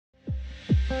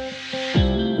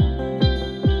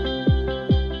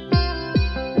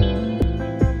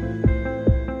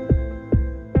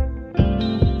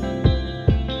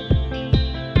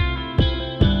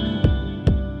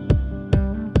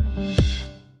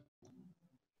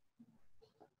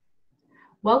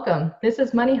Welcome. This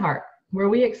is Money Heart, where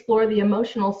we explore the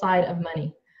emotional side of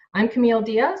money. I'm Camille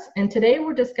Diaz, and today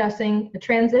we're discussing the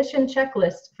transition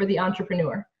checklist for the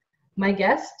entrepreneur. My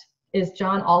guest is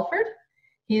John Alford.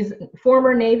 He's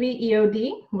former Navy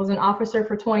EOD, was an officer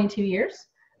for 22 years,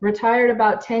 retired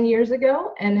about 10 years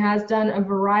ago, and has done a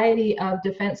variety of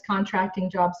defense contracting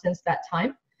jobs since that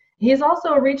time. He's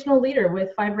also a regional leader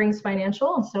with Five Rings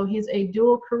Financial, and so he's a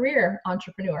dual career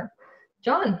entrepreneur.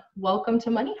 John, welcome to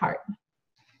Money Heart.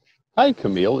 Hi,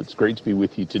 Camille. It's great to be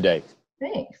with you today.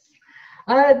 Thanks.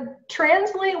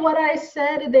 Translate what I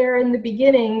said there in the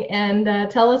beginning and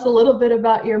tell us a little bit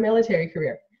about your military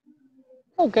career.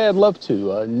 Okay, I'd love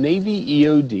to. Navy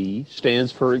EOD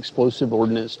stands for Explosive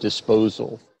Ordnance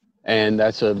Disposal, and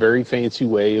that's a very fancy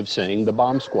way of saying the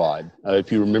bomb squad. If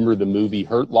you remember the movie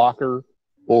Hurt Locker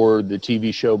or the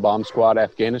TV show Bomb Squad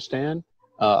Afghanistan,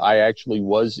 I actually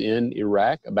was in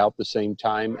Iraq about the same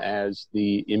time as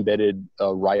the embedded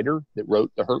writer that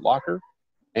wrote the Hurt Locker,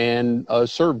 and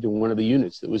served in one of the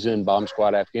units that was in Bomb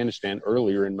Squad Afghanistan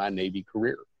earlier in my Navy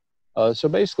career. So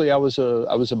basically, I was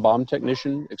a bomb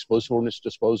technician, explosive ordnance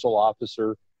disposal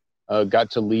officer,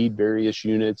 got to lead various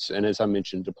units, and as I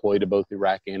mentioned, deployed to both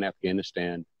Iraq and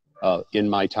Afghanistan in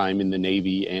my time in the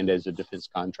Navy and as a defense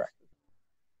contractor.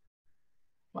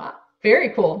 Wow, very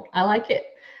cool. I like it.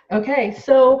 Okay,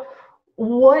 so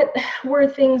what were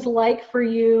things like for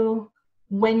you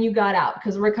when you got out?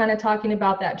 Because we're kind of talking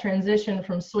about that transition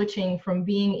from switching from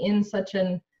being in such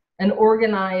an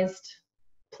organized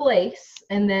place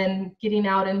and then getting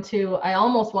out into, I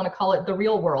almost want to call it the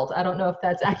real world. I don't know if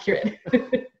that's accurate.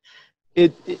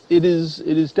 It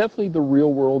is definitely the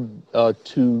real world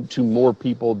to more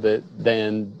people that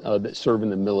serve in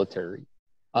the military.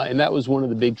 And that was one of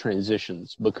the big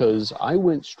transitions, because I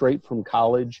went straight from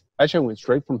college. Actually, I went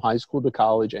straight from high school to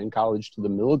college and college to the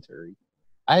military.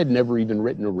 I had never even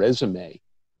written a resume.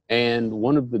 And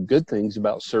one of the good things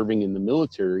about serving in the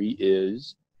military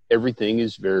is everything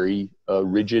is very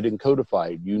rigid and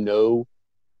codified. You know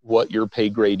what your pay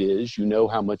grade is. You know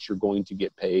how much you're going to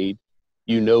get paid.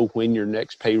 You know when your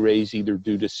next pay raise, either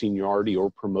due to seniority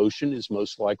or promotion, is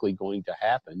most likely going to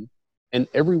happen. And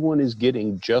everyone is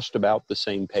getting just about the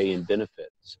same pay and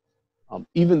benefits.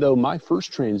 Even though my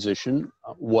first transition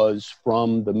was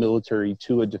from the military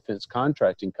to a defense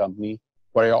contracting company,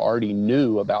 where I already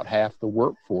knew about half the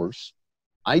workforce,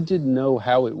 I didn't know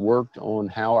how it worked on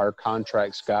how our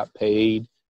contracts got paid,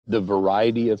 the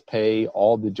variety of pay,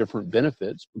 all the different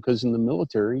benefits, because in the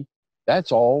military,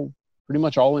 that's all pretty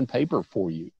much all in paper for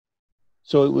you.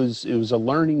 So it was a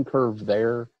learning curve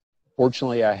there.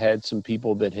 Fortunately, I had some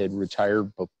people that had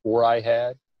retired before I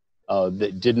had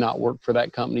that did not work for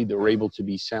that company that were able to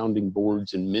be sounding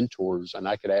boards and mentors, and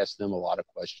I could ask them a lot of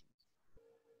questions.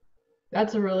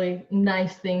 That's a really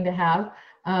nice thing to have.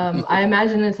 I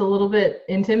imagine it's a little bit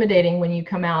intimidating when you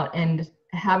come out and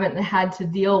haven't had to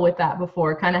deal with that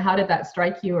before. Kind of how did that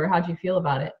strike you, or how did you feel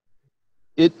about it?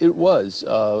 It was,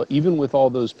 even with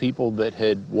all those people that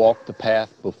had walked the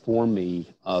path before me,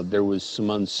 there was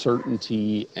some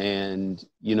uncertainty, and,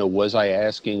 was I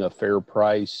asking a fair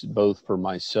price, both for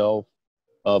myself,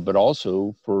 but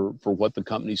also for what the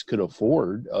companies could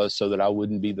afford, so that I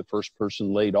wouldn't be the first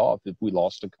person laid off if we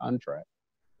lost a contract.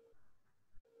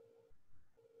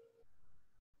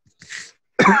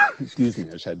 Excuse me,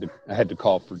 I had to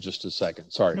cough for just a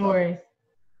second. Sorry. No worries.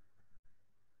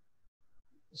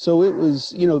 So it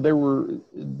was, there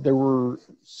were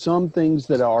some things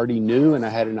that I already knew and I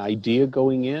had an idea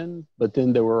going in, but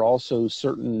then there were also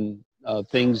certain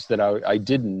things that I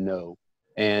didn't know.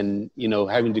 And,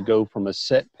 having to go from a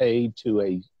set pay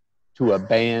to a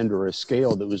band or a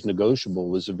scale that was negotiable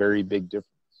was a very big difference.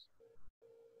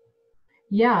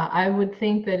 Yeah, I would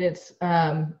think that it's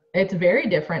very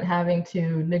different having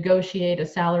to negotiate a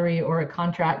salary or a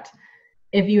contract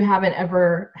if you haven't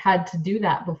ever had to do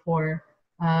that before.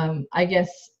 I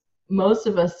guess most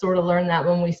of us sort of learn that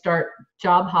when we start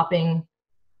job hopping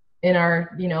in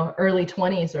our, early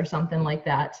 20s or something like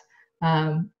that.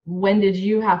 When did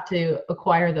you have to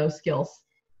acquire those skills?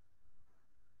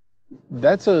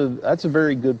 That's a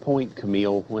very good point,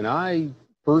 Camille. When I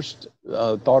first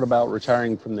thought about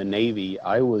retiring from the Navy,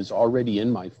 I was already in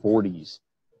my 40s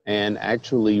and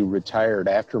actually retired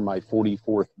after my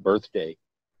 44th birthday.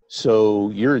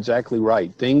 So you're exactly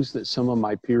right. Things that some of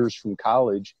my peers from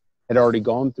college had already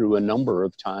gone through a number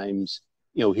of times.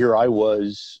 Here I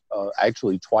was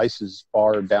actually twice as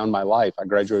far down my life. I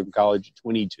graduated from college at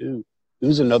 22. It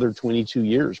was another 22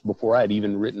 years before I had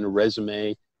even written a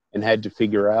resume and had to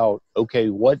figure out, okay,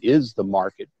 what is the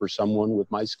market for someone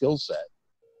with my skill set?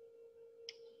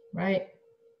 Right.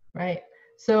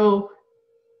 So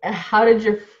how did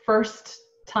your first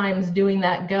times doing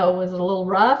that go? Was it a little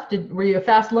rough? Were you a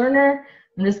fast learner?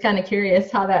 I'm just kind of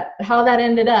curious how that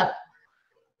ended up.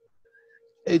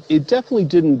 It definitely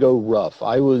didn't go rough.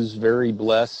 I was very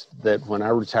blessed that when I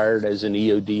retired as an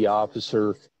EOD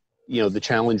officer, the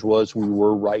challenge was we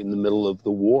were right in the middle of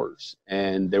the wars,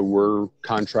 and there were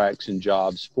contracts and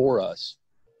jobs for us.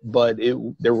 But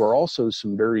there were also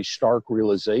some very stark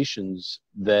realizations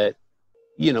that,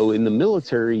 in the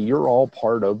military, you're all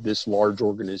part of this large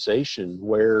organization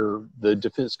where the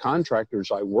defense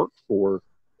contractors I worked for,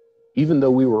 even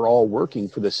though we were all working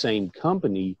for the same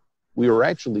company, we were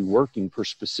actually working for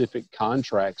specific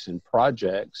contracts and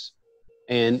projects.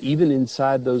 And even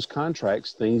inside those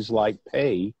contracts, things like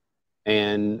pay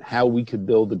and how we could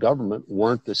build the government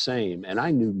weren't the same. And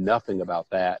I knew nothing about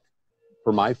that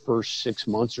for my first 6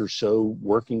 months or so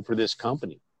working for this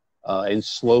company, and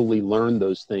slowly learned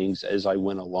those things as I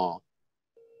went along.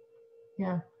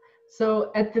 Yeah.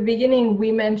 So at the beginning,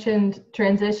 we mentioned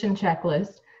transition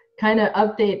checklist. Kind of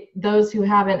update those who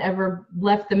haven't ever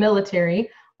left the military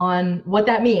on what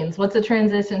that means. What's a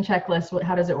transition checklist?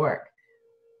 How does it work?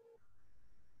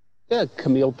 Yeah,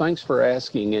 Camille, thanks for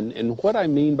asking. And what I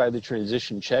mean by the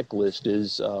transition checklist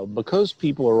is because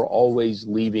people are always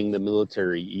leaving the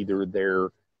military, either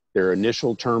their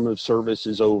initial term of service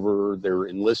is over, their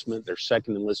enlistment, their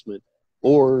second enlistment,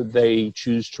 or they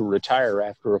choose to retire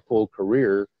after a full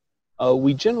career,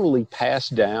 we generally pass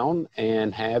down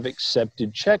and have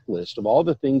accepted checklist of all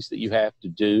the things that you have to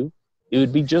do. It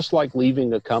would be just like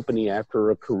leaving a company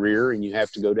after a career and you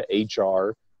have to go to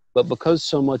HR. But because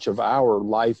so much of our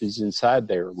life is inside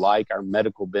there, like our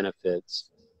medical benefits,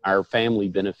 our family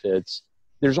benefits,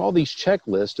 there's all these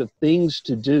checklists of things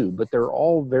to do, but they're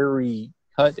all very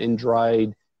cut and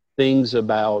dried things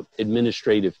about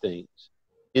administrative things.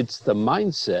 It's the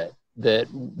mindset that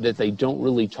they don't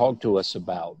really talk to us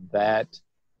about, that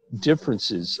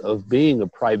differences of being a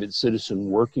private citizen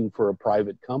working for a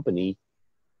private company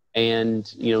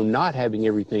and not having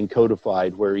everything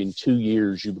codified where in 2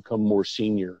 years you become more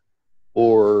senior,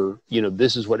 or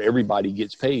this is what everybody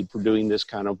gets paid for doing this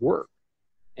kind of work.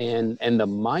 And the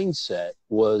mindset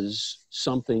was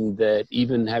something that,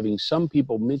 even having some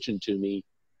people mention to me,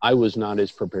 I was not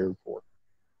as prepared for.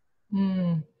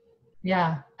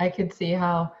 Yeah, I could see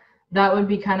how that would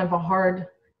be kind of a hard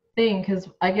thing, because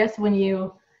I guess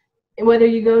whether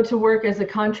you go to work as a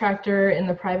contractor in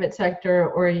the private sector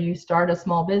or you start a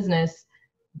small business,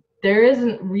 there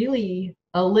isn't really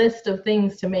a list of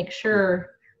things to make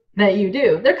sure that you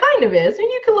do. There kind of is, and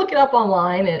you can look it up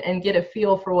online and get a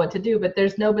feel for what to do, but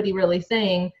there's nobody really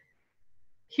saying,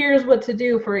 here's what to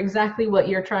do for exactly what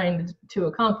you're trying to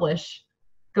accomplish.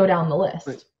 Go down the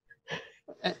list.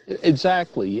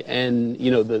 Exactly. And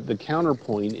the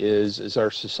counterpoint is, as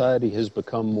our society has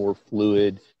become more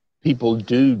fluid, people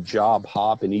do job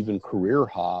hop and even career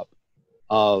hop.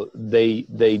 They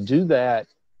do that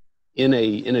in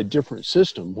a different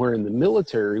system, where in the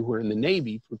military, where in the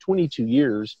Navy for 22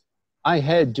 years, I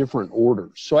had different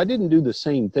orders. So I didn't do the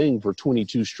same thing for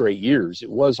 22 straight years.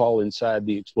 It was all inside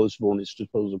the explosive ordnance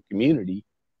disposal community,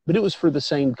 but it was for the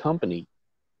same company.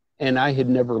 And I had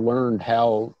never learned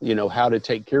how to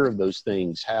take care of those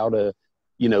things, how to,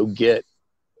 get,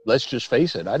 let's just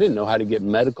face it, I didn't know how to get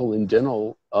medical and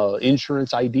dental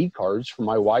insurance ID cards for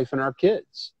my wife and our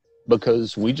kids,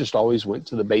 because we just always went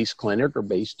to the base clinic or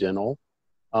base dental,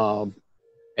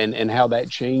 and how that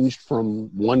changed from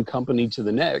one company to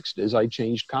the next as I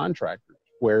changed contractors,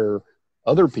 where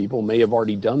other people may have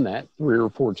already done that 3 or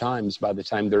 4 times by the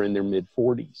time they're in their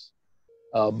mid-40s.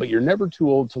 But you're never too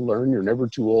old to learn. You're never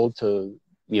too old to,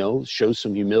 show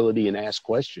some humility and ask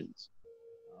questions.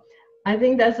 I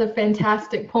think that's a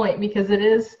fantastic point, because it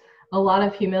is a lot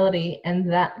of humility, and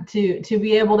that to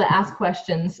be able to ask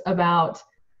questions about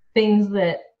things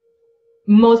that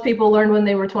most people learned when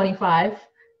they were 25,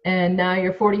 and now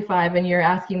you're 45 and you're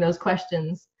asking those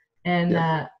questions. And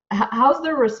how's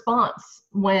the response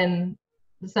when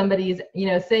somebody's,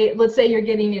 let's say you're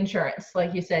getting insurance,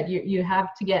 like you said, you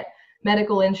have to get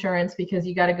medical insurance because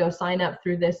you got to go sign up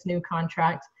through this new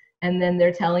contract, and then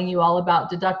they're telling you all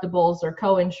about deductibles or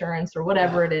co-insurance or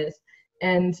whatever it is,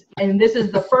 and this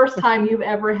is the first time you've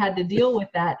ever had to deal with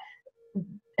that.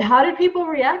 How did people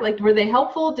react? Like, were they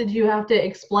helpful? Did you have to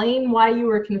explain why you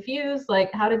were confused?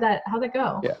 Like, how'd that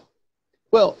go? Yeah.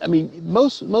 Well, I mean,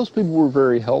 most people were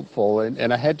very helpful,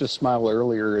 and I had to smile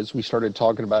earlier as we started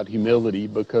talking about humility,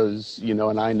 because,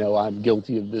 and I know I'm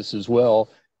guilty of this as well.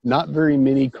 Not very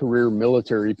many career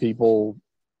military people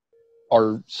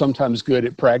are sometimes good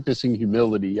at practicing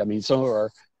humility. I mean, some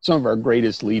of our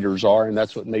greatest leaders are, and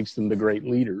that's what makes them the great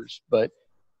leaders. But,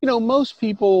 most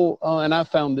people, and I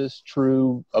found this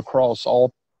true across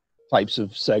all types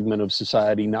of segment of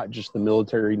society, not just the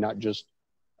military, not just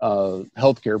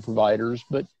healthcare providers,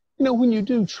 but when you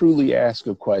do truly ask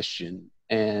a question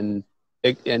and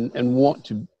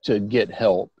want to get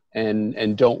help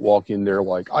and don't walk in there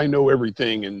like, I know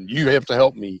everything and you have to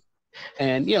help me.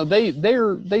 And they've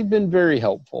been very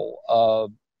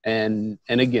helpful. And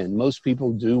again, most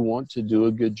people do want to do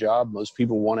a good job. Most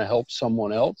people want to help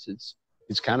someone else.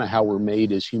 It's kind of how we're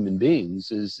made as human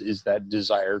beings, is that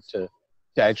desire to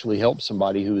actually help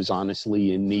somebody who is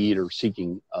honestly in need or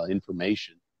seeking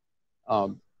information.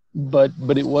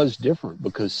 But it was different,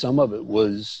 because some of it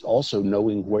was also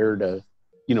knowing where to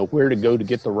go to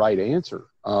get the right answer.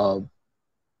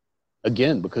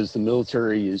 Again, because the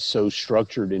military is so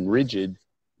structured and rigid,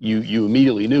 you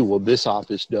immediately knew, well, this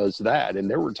office does that. And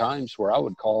there were times where I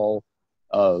would call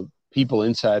people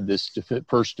inside this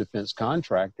first defense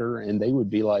contractor, and they would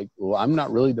be like, well, I'm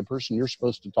not really the person you're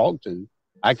supposed to talk to.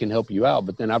 I can help you out,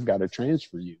 but then I've got to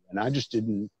transfer you. And I just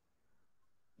didn't,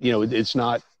 it's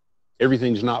not,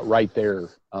 everything's not right there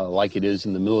like it is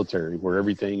in the military, where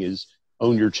everything is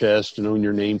on your chest and on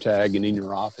your name tag and in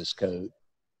your office code.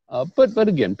 But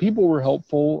again, people were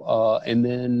helpful. And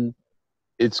then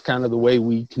it's kind of the way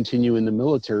we continue in the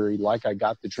military. Like, I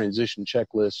got the transition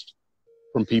checklist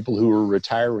from people who were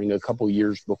retiring a couple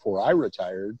years before I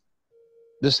retired.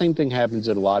 The same thing happens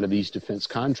at a lot of these defense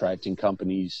contracting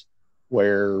companies,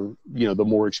 where, the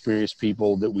more experienced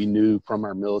people that we knew from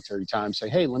our military time say,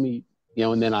 hey, let me,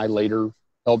 and then I later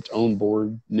helped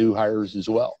onboard new hires as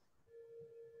well.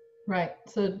 Right.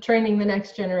 So training the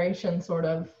next generation sort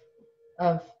of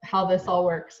how this all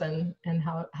works and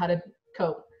how to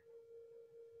cope.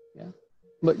 Yeah.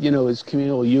 But, as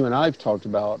Camille, you and I've talked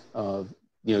about,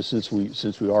 since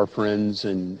we are friends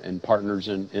and partners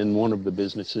in one of the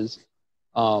businesses,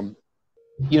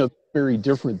 very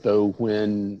different though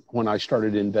when I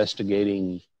started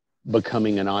investigating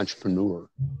becoming an entrepreneur,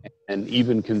 and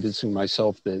even convincing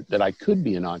myself that I could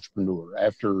be an entrepreneur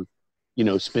after,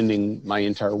 spending my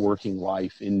entire working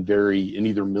life in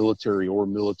either military or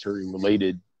military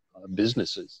related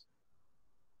businesses.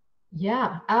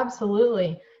 Yeah,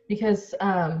 absolutely. Because,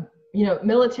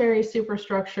 military is super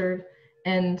structured,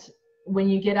 and when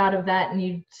you get out of that and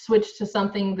you switch to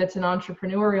something that's an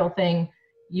entrepreneurial thing,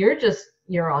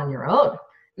 you're on your own.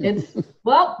 It's,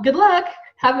 well, good luck.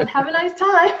 Have a nice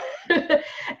time.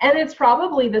 And it's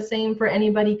probably the same for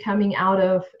anybody coming out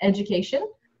of education,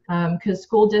 because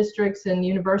school districts and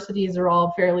universities are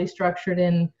all fairly structured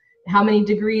in how many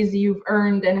degrees you've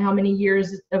earned and how many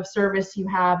years of service you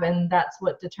have, and that's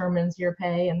what determines your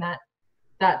pay and that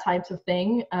types of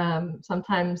thing.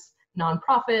 Sometimes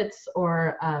nonprofits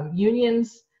or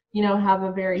unions, have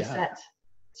a very set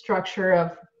structure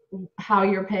of how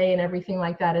your pay and everything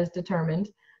like that is determined.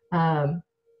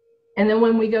 And then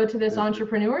when we go to this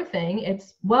entrepreneur thing,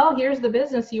 it's, well, here's the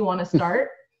business you want to start.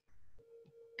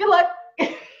 Good luck.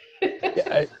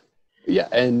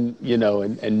 And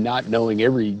and not knowing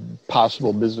every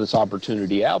possible business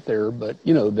opportunity out there, but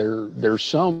there's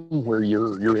some where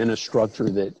you're in a structure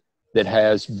that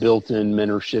has built-in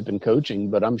mentorship and coaching,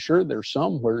 but I'm sure there's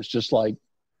some where it's just like,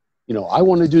 I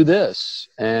want to do this,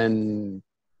 and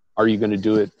are you going to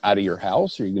do it out of your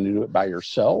house? Are you going to do it by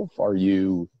yourself? Are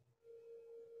you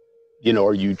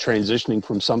transitioning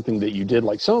from something that you did?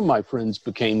 Like, some of my friends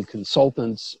became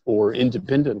consultants or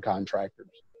independent contractors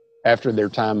after their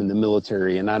time in the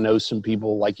military. And I know some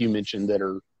people, like you mentioned, that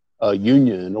are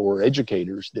union or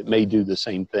educators that may do the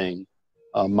same thing.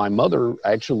 My mother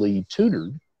actually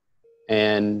tutored,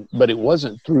 but it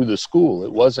wasn't through the school.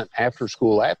 It wasn't after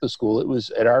school at the school. It was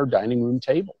at our dining room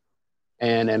table.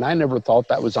 And I never thought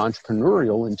that was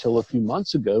entrepreneurial until a few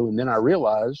months ago. And then I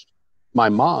realized my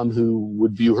mom, who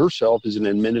would view herself as an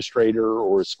administrator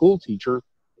or a school teacher,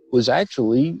 was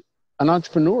actually an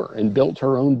entrepreneur and built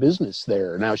her own business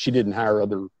there. Now, she didn't hire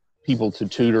other people to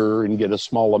tutor and get a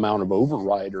small amount of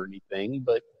override or anything,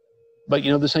 but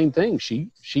the same thing. She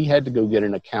had to go get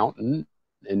an accountant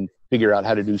and figure out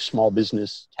how to do small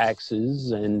business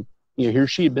taxes. And here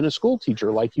she had been a school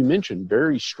teacher, like you mentioned,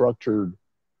 very structured,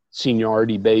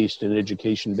 seniority-based and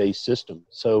education-based system.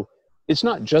 So it's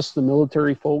not just the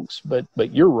military folks, but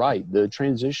you're right. The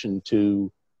transition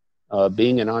to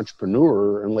being an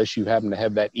entrepreneur, unless you happen to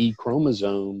have that E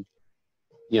chromosome,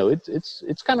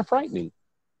 it's kind of frightening.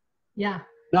 Yeah.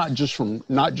 Not just from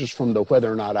the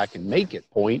whether or not I can make it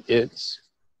point. It's,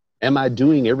 am I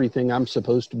doing everything I'm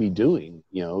supposed to be doing?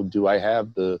 Do I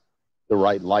have the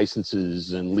right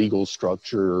licenses and legal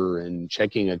structure and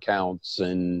checking accounts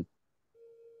and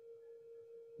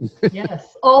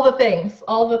yes, all the things.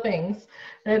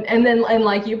 And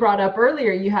like you brought up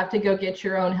earlier, you have to go get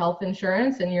your own health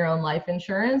insurance and your own life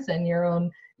insurance and your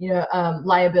own,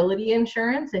 liability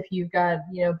insurance if you've got,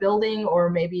 building, or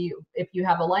maybe if you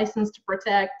have a license to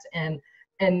protect,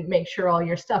 and make sure all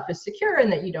your stuff is secure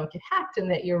and that you don't get hacked and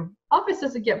that your office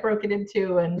doesn't get broken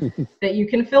into and that you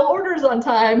can fill orders on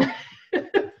time.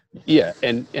 Yeah,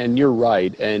 and you're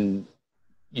right. And,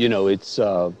 it's,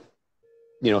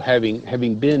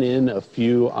 having been in a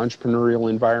few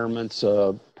entrepreneurial environments,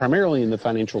 primarily in the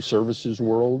financial services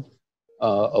world,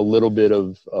 a little bit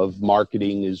of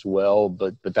marketing as well,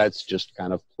 but that's just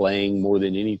kind of playing more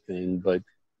than anything. But,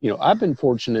 I've been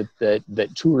fortunate that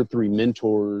two or three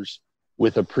mentors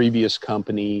with a previous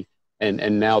company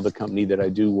and now the company that I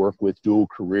do work with, Dual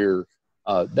Career,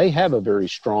 they have a very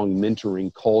strong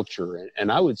mentoring culture.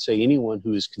 And I would say anyone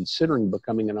who is considering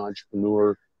becoming an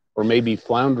entrepreneur or maybe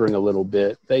floundering a little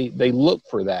bit, they look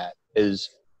for that as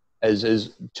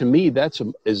to me, that's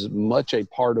as much a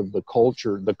part of the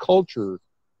culture. The culture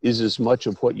is as much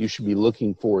of what you should be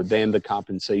looking for than the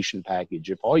compensation package.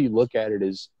 If all you look at it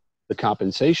is the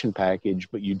compensation package,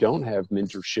 but you don't have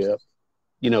mentorship,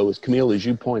 as Camille, as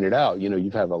you pointed out,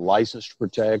 you have a license to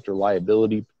protect or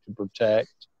liability to protect.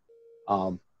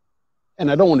 And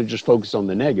I don't want to just focus on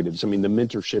the negatives. I mean, the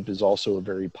mentorship is also a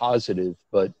very positive,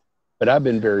 but I've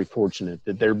been very fortunate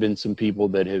that there have been some people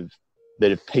that have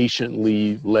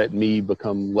patiently let me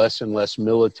become less and less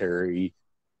military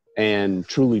and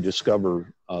truly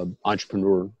discover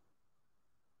entrepreneur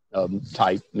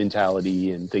type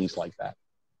mentality and things like that.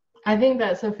 I think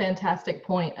that's a fantastic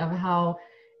point of how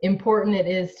important it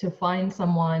is to find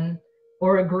someone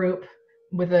or a group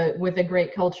with a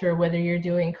great culture, whether you're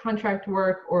doing contract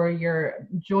work or you're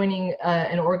joining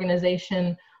an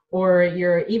organization, or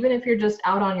even if you're just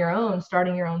out on your own,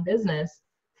 starting your own business,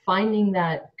 finding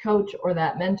that coach or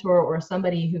that mentor or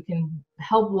somebody who can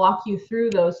help walk you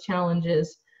through those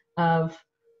challenges of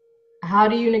how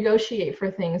do you negotiate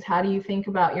for things? How do you think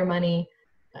about your money?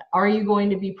 Are you going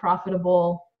to be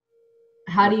profitable?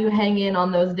 How do you hang in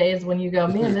on those days when you go,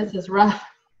 man, this is rough?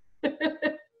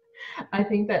 I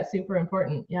think that's super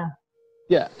important. Yeah.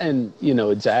 Yeah. And,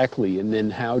 exactly. And then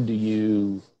how do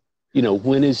you,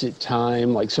 when is it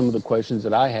time? Like some of the questions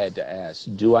that I had to ask,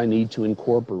 do I need to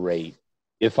incorporate?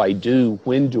 If I do,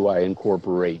 when do I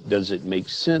incorporate? Does it make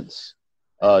sense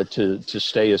to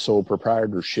stay a sole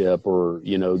proprietorship, or,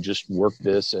 just work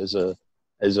this as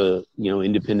a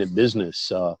independent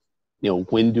business?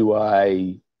 When do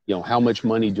I, how much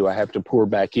money do I have to pour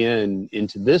back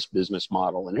into this business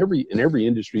model? And every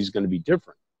industry is going to be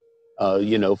different.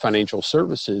 Financial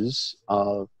services,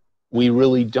 we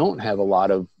really don't have a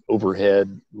lot of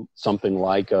overhead. Something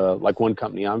like one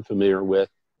company I'm familiar with,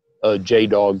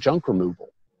 J-Dog Junk Removal.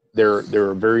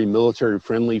 They're a very military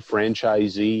friendly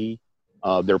franchisee.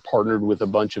 They're partnered with a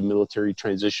bunch of military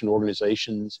transition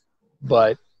organizations,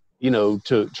 but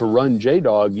to run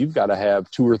J-Dog, you've got to have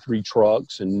 2 or 3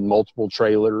 trucks and multiple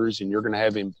trailers, and you're going to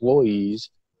have employees.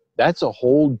 That's a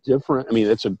whole different,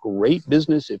 that's a great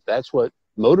business if that's what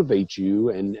motivates you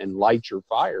and lights your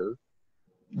fire.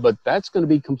 But that's going to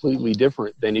be completely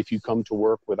different than if you come to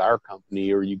work with our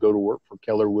company, or you go to work for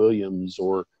Keller Williams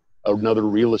or another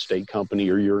real estate company,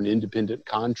 or you're an independent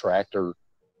contractor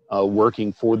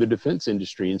working for the defense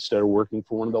industry instead of working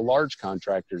for one of the large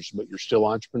contractors, but you're still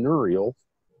entrepreneurial.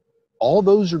 All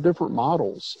those are different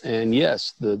models. And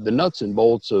yes, the nuts and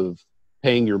bolts of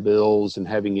paying your bills and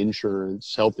having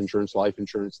insurance, health insurance, life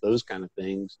insurance, those kind of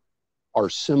things are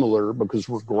similar because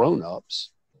we're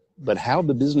grown-ups. But how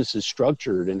the business is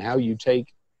structured and how you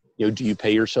take, do you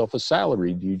pay yourself a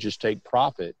salary? Do you just take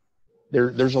profit?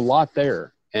 There's a lot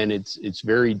there. And it's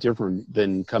very different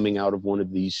than coming out of one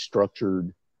of these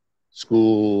structured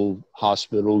school,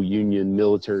 hospital, union,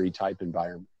 military type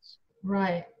environments.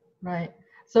 Right.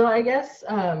 So I guess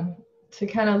to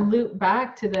kind of loop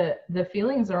back to the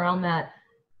feelings around that,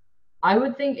 I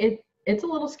would think it's a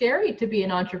little scary to be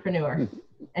an entrepreneur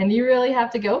and you really have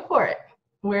to go for it.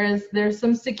 Whereas there's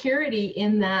some security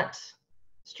in that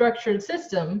structured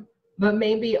system, but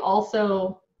maybe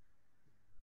also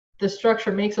the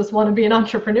structure makes us want to be an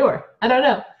entrepreneur. I don't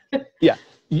know. Yeah,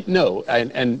 no,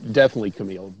 and definitely,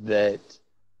 Camille, that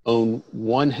on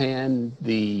one hand,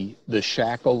 the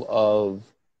shackle of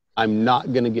I'm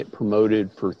not going to get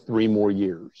promoted for 3 more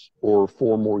years or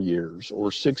 4 more years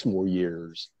or 6 more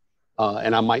years.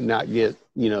 And I might not get,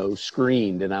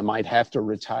 screened, and I might have to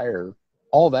retire.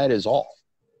 All that is off.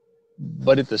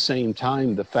 But at the same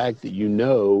time, the fact that,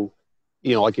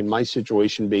 like in my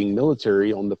situation being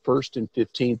military, on the 1st and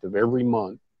 15th of every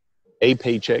month, a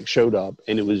paycheck showed up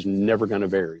and it was never going to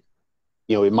vary.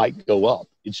 It might go up.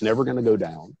 It's never going to go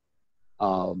down.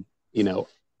 you know,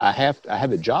 I have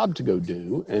a job to go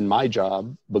do, and my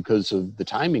job, because of the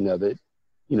timing of it,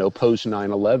 you know, post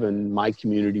 9/11, my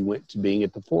community went to being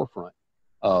at the forefront.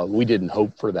 We didn't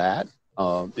hope for that.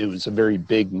 It was a very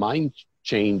big mind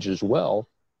change as well.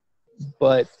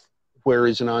 But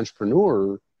whereas an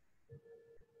entrepreneur,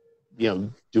 you know,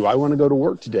 do I want to go to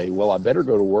work today? Well, I better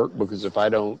go to work, because if I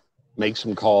don't make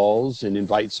some calls and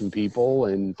invite some people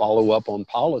and follow up on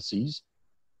policies,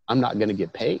 I'm not going to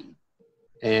get paid.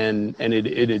 And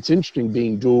it's interesting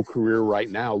being dual career right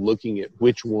now, looking at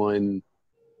which one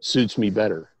suits me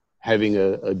better. Having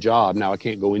a job, now I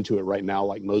can't go into it right now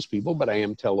like most people, but I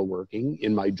am teleworking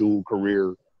in my dual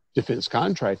career defense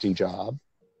contracting job.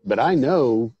 But I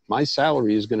know my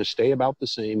salary is going to stay about the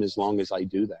same as long as I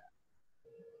do that.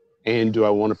 And do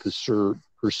I want to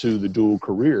pursue the dual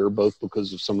career, both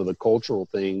because of some of the cultural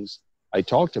things I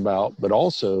talked about, but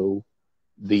also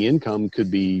the income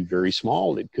could be very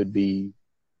small. It could be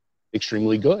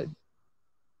extremely good.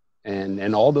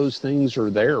 And all those things are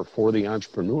there for the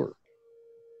entrepreneur.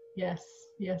 Yes,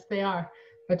 yes, they are.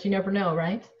 But you never know,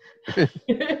 right?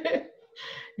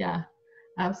 Yeah,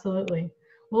 absolutely.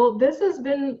 Well, this has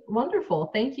been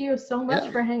wonderful. Thank you so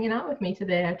much for hanging out with me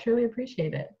today. I truly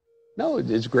appreciate it. No,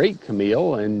 it's great,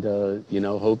 Camille. And, you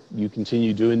know, hope you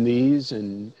continue doing these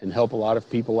and help a lot of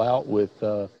people out with,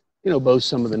 you know, both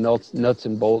some of the nuts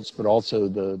and bolts, but also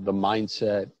the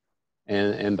mindset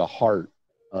and the heart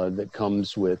that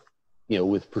comes with, you know,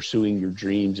 with pursuing your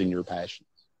dreams and your passions.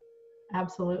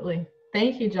 Absolutely.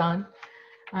 Thank you, John.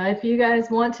 If you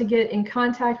guys want to get in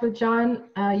contact with John,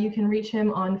 you can reach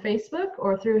him on Facebook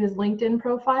or through his LinkedIn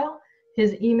profile.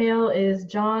 His email is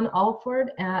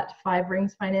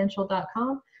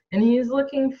johnalford@fiveringsfinancial.com, and he is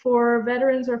looking for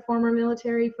veterans or former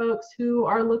military folks who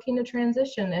are looking to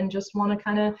transition and just want to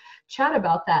kind of chat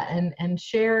about that and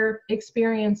share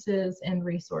experiences and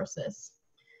resources.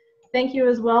 Thank you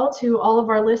as well to all of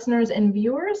our listeners and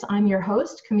viewers. I'm your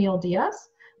host, Camille Diaz.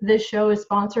 This show is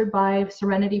sponsored by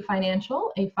Serenity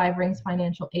Financial, a Five Rings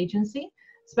financial agency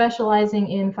specializing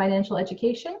in financial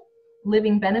education,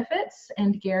 living benefits,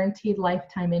 and guaranteed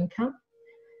lifetime income.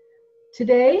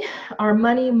 Today, our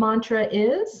money mantra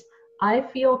is, I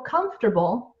feel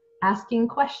comfortable asking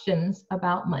questions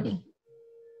about money.